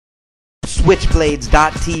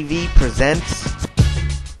Switchblades.tv presents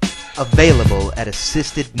available at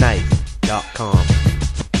assistedknife.com.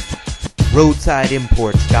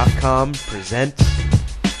 Roadsideimports.com presents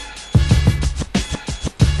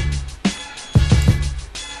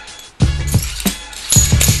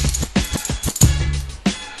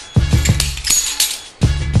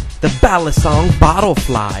the Balisong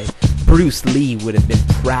BottleFly. Bruce Lee would have been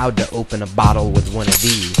proud to open a bottle with one of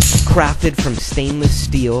these. Crafted from stainless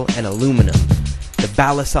steel and aluminum, the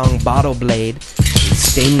Balisong bottle blade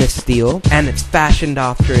is stainless steel, and it's fashioned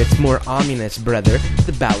after its more ominous brother,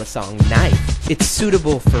 the Balisong knife. It's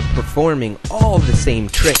suitable for performing all the same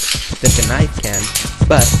tricks that the knife can,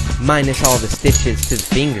 but minus all the stitches to the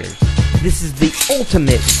fingers. This is the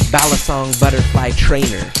ultimate Balisong Butterfly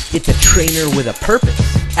trainer. It's a trainer with a purpose.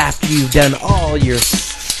 After you've done all your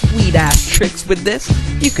sweet-ass tricks with this,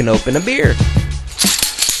 you can open a beer.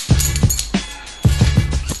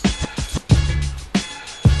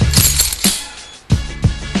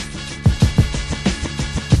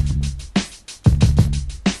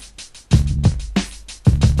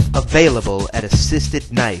 Available at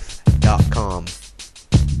assistedknife.com.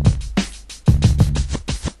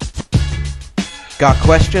 Got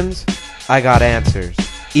questions? I got answers.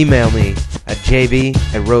 Email me at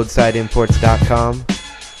jb@roadsideimports.com